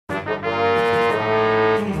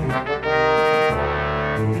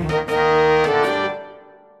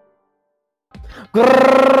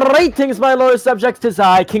Greetings, my loyal subjects. 'Tis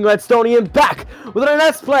I, King Redstonian, back with our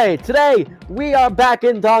next play. Today, we are back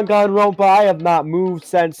in Danganronpa. I have not moved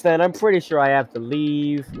since then. I'm pretty sure I have to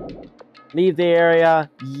leave the area.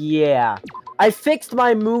 Yeah. I fixed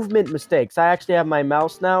my movement mistakes. I actually have my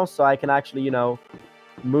mouse now, so I can actually, you know,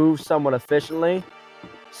 move somewhat efficiently.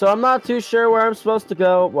 So I'm not too sure where I'm supposed to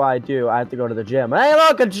go. Well, I do. I have to go to the gym. Hey,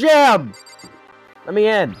 look, a gym! Let me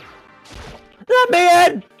in. Let me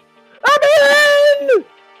in! Let me in!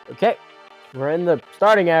 Okay, we're in the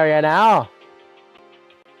starting area now.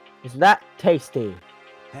 Is that tasty?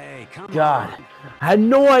 Hey, come God, on. I had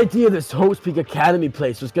no idea this Host Peak Academy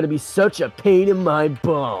place was gonna be such a pain in my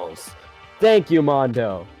balls. Thank you,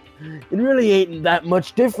 Mondo. It really ain't that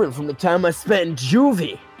much different from the time I spent in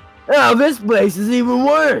Juvie. Oh, this place is even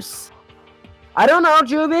worse. I don't know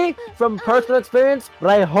Juvie from personal experience, but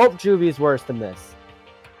I hope Juvie is worse than this.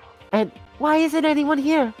 And why isn't anyone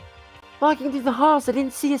here? Walking through the halls, I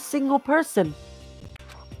didn't see a single person.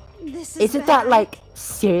 Isn't that, like,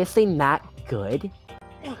 seriously not good?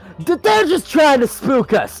 They're just trying to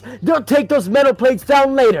spook us. They'll take those metal plates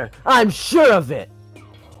down later. I'm sure of it.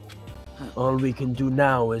 All we can do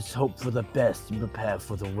now is hope for the best and prepare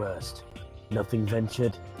for the worst. Nothing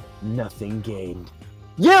ventured, nothing gained.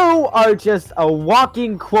 You are just a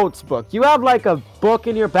walking quotes book. You have, like, a book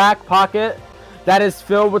in your back pocket that is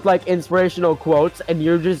filled with, like, inspirational quotes, and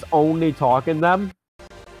you're just only talking them?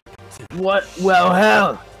 What? Well,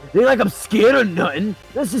 hell. Ain't like I'm scared or nothing.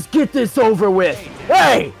 Let's just get this over with.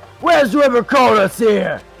 Hey! Where's whoever called us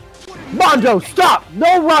here? Mondo, stop!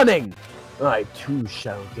 No running! I too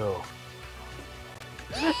shall go.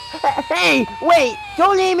 Hey! Wait!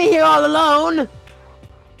 Don't leave me here all alone!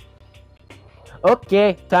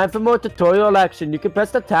 Okay, time for more tutorial action. You can press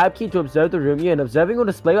the tab key to observe the room you're in. Observing will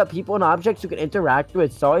display what people and objects you can interact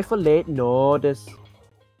with. Sorry for late notice.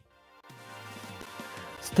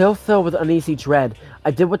 Still filled with uneasy dread, I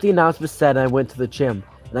did what the announcement said and I went to the gym.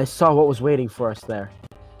 And I saw what was waiting for us there.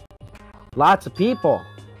 Lots of people.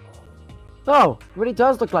 Oh, it really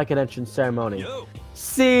does look like an entrance ceremony. Yo.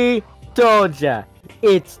 See? Told ya.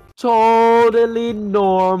 It's totally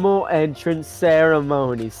normal entrance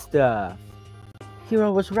ceremony stuff.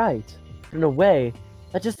 Hero was right. In a way,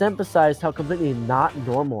 that just emphasized how completely not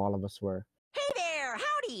normal all of us were. Hey there!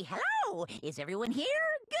 Howdy! Hello! Is everyone here?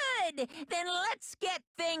 Good! Then let's get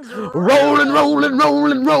things rolling, rolling,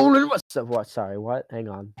 rolling, rolling! What? Sorry, what? Hang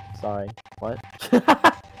on. Sorry. What?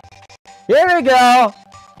 Here we go!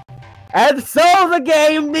 And so the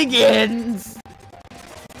game begins!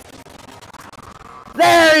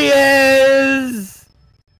 There he is!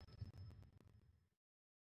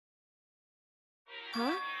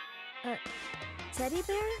 Huh? Teddy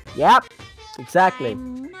bear? Yep, exactly.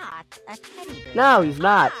 I'm not a teddy bear. No, he's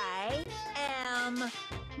not. I am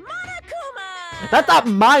Monokuma! I thought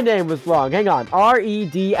my name was wrong. Hang on.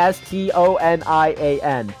 Redstonian.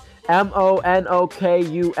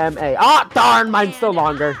 Monokuma. Ah, darn, mine's still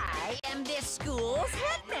longer. I am this school's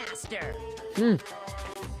headmaster. It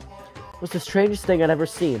was the strangest thing I'd ever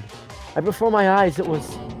seen. Right before my eyes, I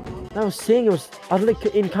was utterly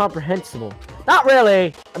incomprehensible. Not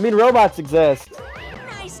really. I mean, robots exist.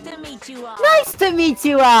 Nice to meet you all. Nice to meet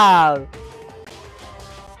you all!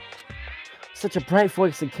 Such a bright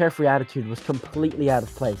voice and carefree attitude was completely out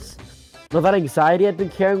of place. All that anxiety I'd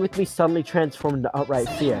been carrying with me suddenly transformed into outright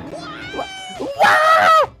fear.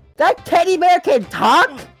 Wow! That teddy bear can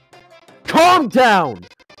talk? Calm down!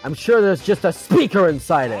 I'm sure there's just a speaker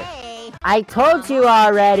inside it. Hey. I told you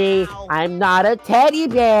already, I'm not a teddy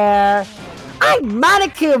bear. I'm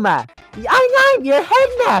Monokuma. I'm your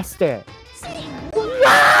headmaster.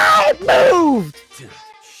 Wow, it moved!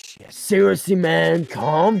 Seriously, man,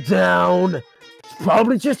 calm down. It's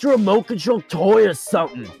probably just a remote control toy or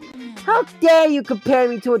something. How dare you compare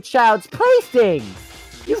me to a child's plaything?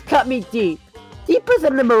 You've cut me deep. Deeper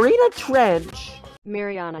than the Marina Trench.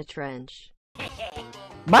 Mariana Trench.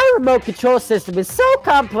 My remote control system is so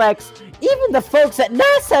complex, even the folks at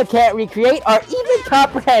NASA can't recreate or even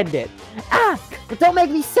comprehend it. But don't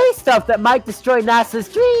make me say stuff that might destroy NASA's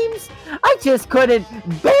dreams. I just couldn't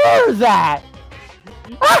bear that.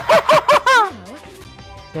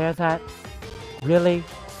 Bear that? Really?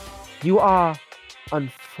 You are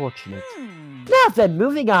unfortunate. Now then,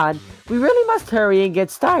 moving on. We really must hurry and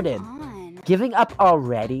get started. Giving up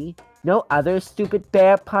already? No other stupid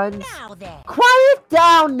bear puns? Now then. Quiet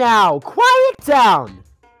down now! Quiet down!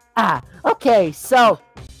 Okay, so...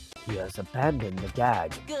 He has abandoned the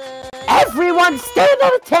gag. Good. Everyone stand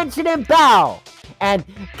at attention and bow! And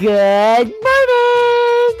good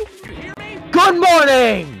morning! Good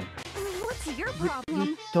morning! What's your You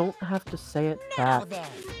problem? don't have to say it Now back. then.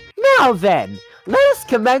 Now then, let us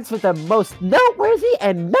commence with the most noteworthy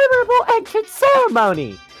and memorable entrance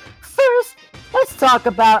ceremony. First, let's talk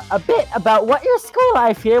a bit about what your school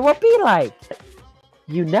life here will be like.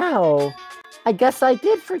 You know, I guess I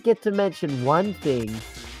did forget to mention one thing.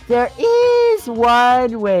 There is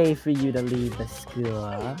one way for you to leave the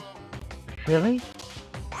school. Really?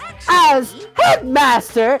 As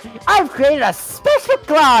headmaster, I've created a special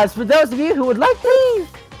clause for those of you who would like to leave.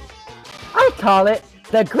 I call it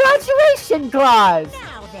the graduation clause.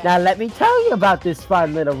 Now let me tell you about this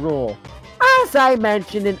fun little rule. As I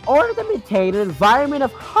mentioned, in order to maintain an environment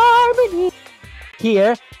of harmony,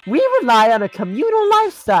 here we rely on a communal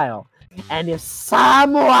lifestyle. And if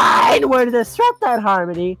someone were to disrupt that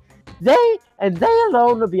harmony, they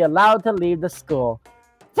alone will be allowed to leave the school.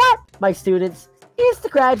 That, my students, is the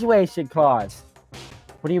graduation clause.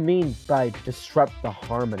 What do you mean by disrupt the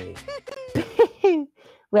harmony?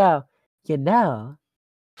 Well, you know,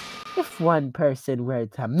 if one person were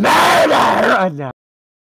to murder another.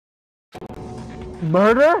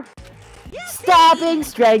 Murder? Stabbing,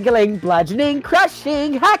 strangling, bludgeoning,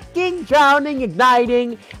 crushing, hacking, drowning,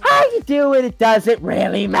 igniting. How you do it doesn't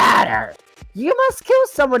really matter. You must kill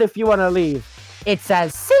someone if you want to leave. It's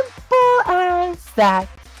as simple as that.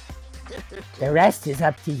 The rest is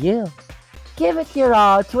up to you. Give it your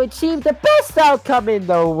all to achieve the best outcome in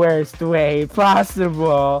the worst way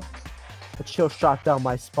possible. A chill shot down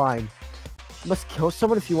my spine. You must kill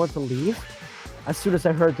someone if you want to leave? As soon as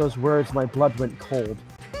I heard those words, my blood went cold.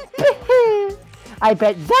 I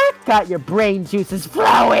bet that got your brain juices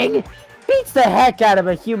flowing! Beats the heck out of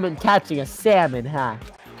a human catching a salmon, huh?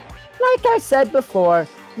 Like I said before,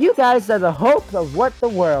 you guys are the hope of what the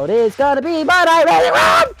world is gonna be, but I read it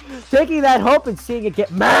wrong! Taking that hope and seeing it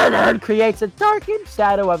get murdered creates a darkened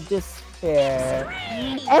shadow of despair.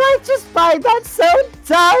 And I just find that so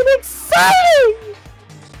darn exciting!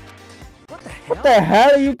 What the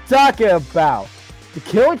hell are you talking about? To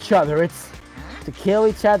kill each other, to kill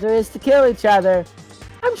each other is to kill each other.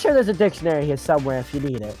 I'm sure there's a dictionary here somewhere if you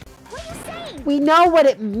need it. What are you saying? We know what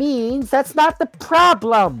it means. That's not the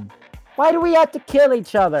problem. Why do we have to kill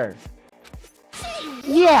each other?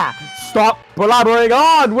 Yeah, stop blabbering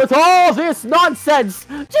on with all this nonsense.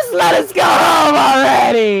 Just let us go home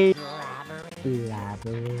already.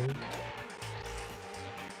 Blabbering.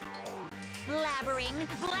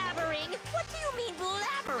 Blabbering? What do you mean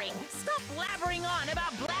blabbering? Stop blabbering on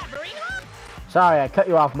about blabbering on! Sorry, I cut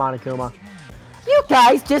you off, Monokuma. You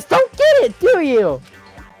guys just don't get it, do you?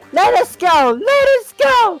 Let us go! Let us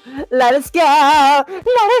go! Let us go!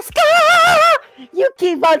 Let us go! You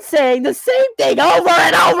keep on saying the same thing over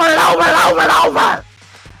and over and over and over and over!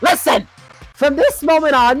 Listen! From this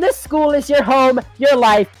moment on, this school is your home, your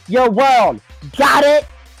life, your world. Got it?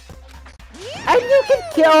 And you can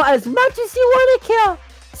kill as much as you want to kill.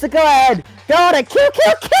 So go ahead. Go on a killing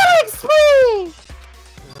spree!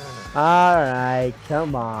 Alright,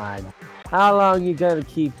 come on. How long you gonna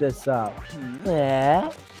keep this up?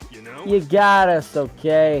 Yeah? You got us,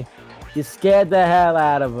 okay? You scared the hell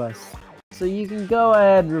out of us. So you can go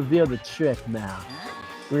ahead and reveal the trick now.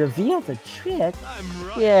 Reveal the trick?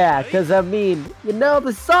 Yeah, cause I mean, you know,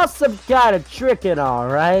 there's all some kind of trick and all,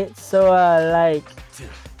 right? So, like...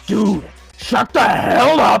 Dude, shut the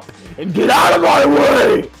hell up and get out of my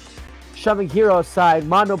way! Shoving Hiro aside,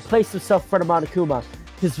 Mondo placed himself in front of Monokuma,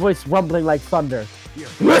 his voice rumbling like thunder.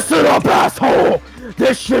 Listen up, asshole!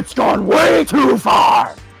 This shit's gone way too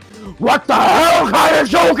far! What the hell kind of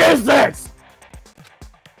joke is this?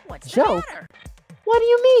 What's Joke? the matter? What do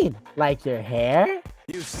you mean? Like your hair?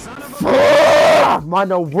 You son of a...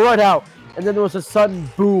 Mondo roared out, and then there was a sudden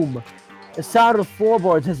boom. The sound of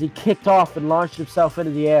floorboards as he kicked off and launched himself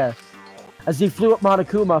into the air. As he flew at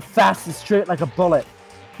Monokuma, fast and straight like a bullet,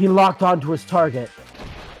 he locked onto his target.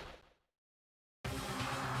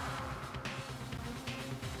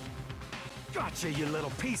 Gotcha, you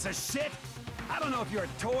little piece of shit! I don't know if you're a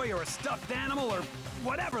toy or a stuffed animal or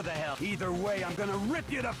whatever the hell. Either way, I'm gonna rip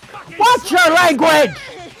you to fucking... Watch your language!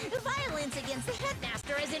 Violence against the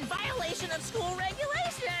headmaster is in violation of school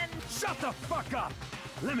regulation! Shut the fuck up!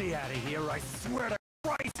 Let me out of here, I swear to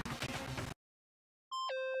Christ!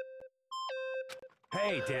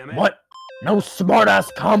 Hey, damn it. What? No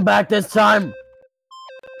smartass comeback this time?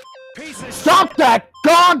 Piece of Stop shit. that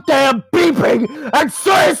goddamn beeping and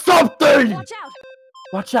say something! Watch out!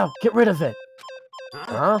 Watch out, get rid of it.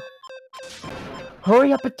 Huh?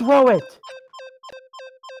 Hurry up and throw it!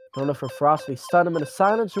 Don't know if her ferocity stunned him into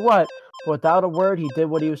silence or what, but without a word, he did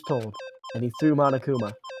what he was told. And he threw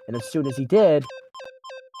Monokuma. And as soon as he did...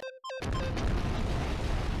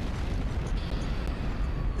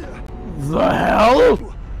 The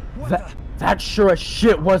hell? That sure as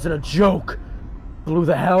shit wasn't a joke. Blew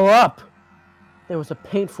the hell up. There was a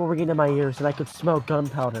painful ringing in my ears and I could smell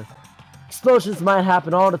gunpowder. Explosions might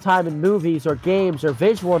happen all the time in movies or games or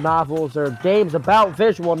visual novels or games about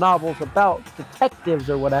visual novels about detectives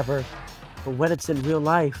or whatever. But when it's in real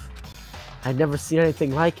life, I've never seen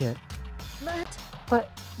anything like it.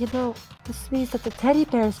 But, you know, this means that the teddy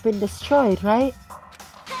bear's been destroyed, right?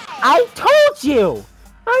 I told you!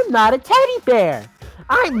 I'm not a teddy bear!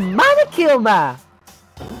 I'm Monokuma!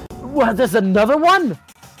 What, there's another one?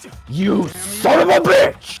 You son of a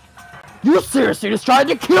bitch! You seriously just tried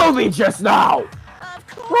to kill me just now!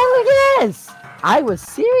 Well, yes! I was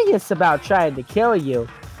serious about trying to kill you.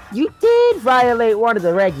 You did violate one of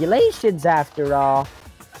the regulations after all.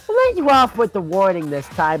 I'll let you off with the warning this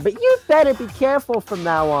time, but you better be careful from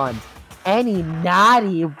now on. Any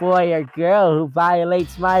naughty boy or girl who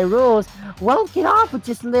violates my rules won't get off with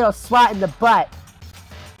just a little swat in the butt.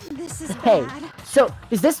 This is Hey, bad. so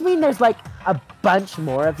does this mean there's like a bunch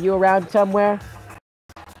more of you around somewhere?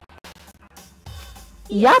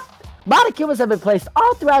 Yup, Monokumas have been placed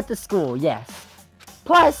all throughout the school, yes.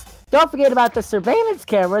 Plus, don't forget about the surveillance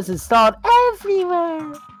cameras installed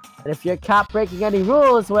everywhere. And if you're caught breaking any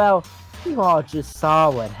rules, well, you all just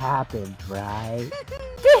saw what happened, right?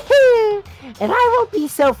 And I won't be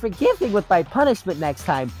so forgiving with my punishment next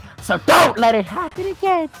time, so don't let it happen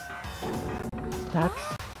again. That's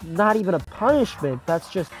not even a punishment,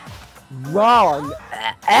 that's just wrong.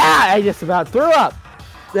 I just about threw up.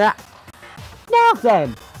 Now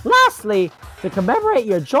then, lastly, to commemorate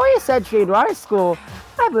your joyous entry into our school,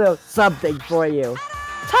 I have a little something for you.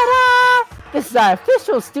 Ta-da! This is our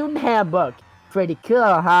official student handbook. Pretty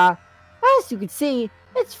cool, huh? As you can see,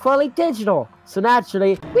 it's fully digital, so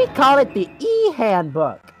naturally, we call it the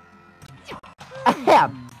e-handbook.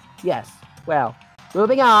 Ahem. Yes, well,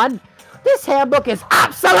 moving on. This handbook is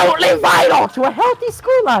absolutely vital to a healthy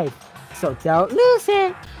school life, so don't lose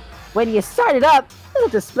it. When you start it up, it'll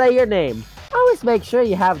display your name. Always make sure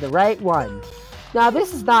you have the right one. Now,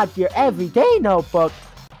 this is not your everyday notebook.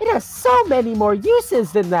 It has so many more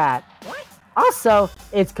uses than that. Also,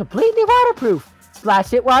 it's completely waterproof.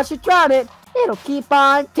 Splash it, wash it, drown it. It'll keep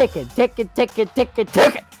on ticking, ticking, ticking, ticking,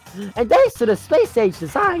 ticking. And thanks to the space-age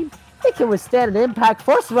design, it can withstand an impact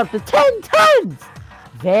force of up to 10 tons.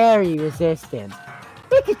 Very resistant.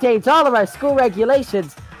 It contains all of our school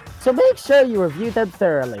regulations, so make sure you review them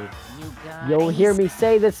thoroughly. You'll hear me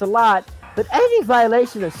say this a lot, but any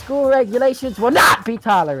violation of school regulations will not be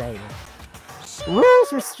tolerated.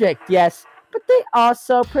 Rules restrict, yes, but they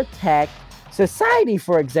also protect. Society,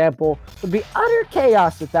 for example, would be utter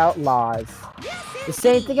chaos without laws. The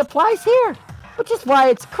same thing applies here, which is why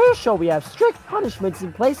it's crucial we have strict punishments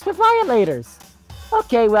in place for violators.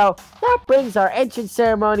 Okay, well, that brings our entrance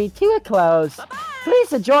ceremony to a close.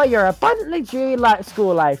 Please enjoy your abundantly dreamy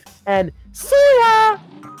school life, and see ya!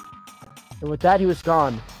 And with that, he was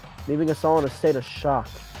gone, leaving us all in a state of shock.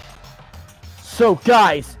 So,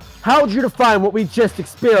 guys, how would you define what we just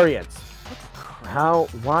experienced?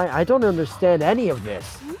 Why? I don't understand any of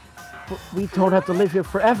this. We don't have to live here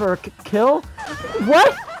forever. Kill?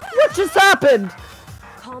 What? What just happened?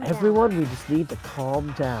 Everyone, we just need to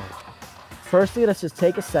calm down. Firstly, let's just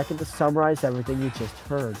take a second to summarize everything you just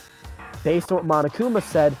heard. Based on what Monokuma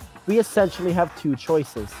said, we essentially have two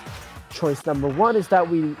choices. Choice number one is that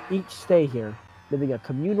we each stay here, living a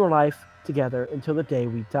communal life together until the day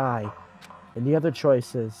we die. And the other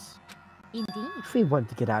choice is, Indeed. if we want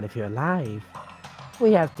to get out of here alive,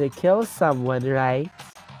 we have to kill someone, right?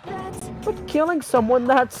 But killing someone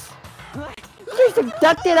that's just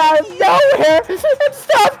abducted out of nowhere and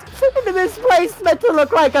stuffed into this place meant to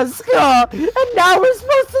look like a skull, and now we're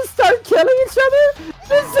supposed to start killing each other?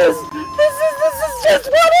 This is just,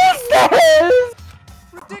 what is this?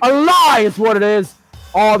 A lie is what it is.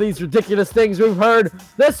 All these ridiculous things we've heard,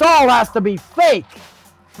 this all has to be fake.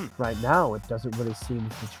 Right now, it doesn't really seem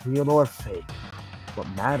if it's real or fake. What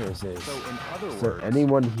matters is there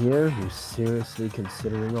anyone here who's seriously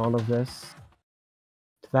considering all of this?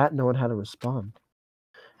 To that, no one had to respond.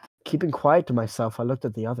 Keeping quiet to myself, I looked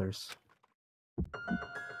at the others.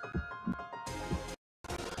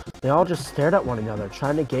 They all just stared at one another,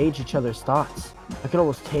 trying to gauge each other's thoughts. I could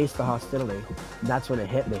almost taste the hostility, and that's when it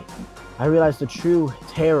hit me. I realized the true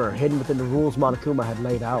terror hidden within the rules Monokuma had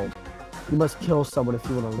laid out. You must kill someone if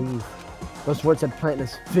you want to leave. Those words had planted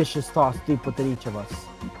this vicious thoughts deep within each of us.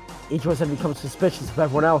 Each of us had become suspicious of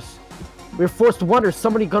everyone else. We were forced to wonder, is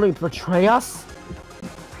somebody going to betray us?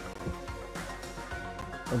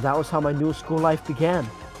 And that was how my new school life began.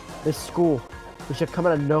 This school, which had come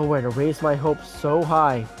out of nowhere to raise my hopes so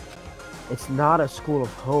high. It's not a school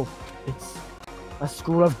of hope. It's A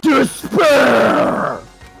school of despair!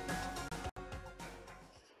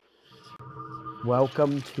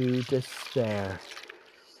 Welcome to despair.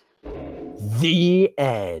 The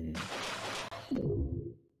end.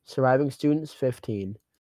 Surviving students 15.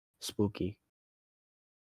 Spooky.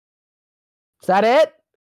 Is that it?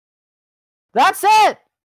 That's it!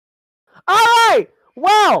 Alright!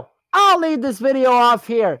 Well, I'll leave this video off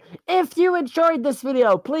here. If you enjoyed this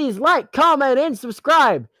video, please like, comment, and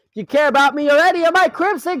subscribe. If you care about me or any of my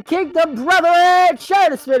Crimson Kingdom brethren, share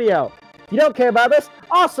this video. If you don't care about this,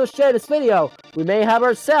 also share this video. We may have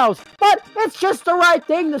ourselves, but it's just the right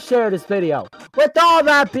thing to share this video. With all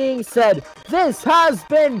that being said, this has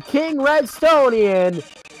been King Redstonian,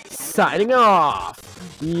 signing off.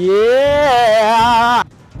 Yeah!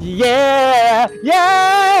 Yeah!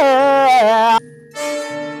 Yeah!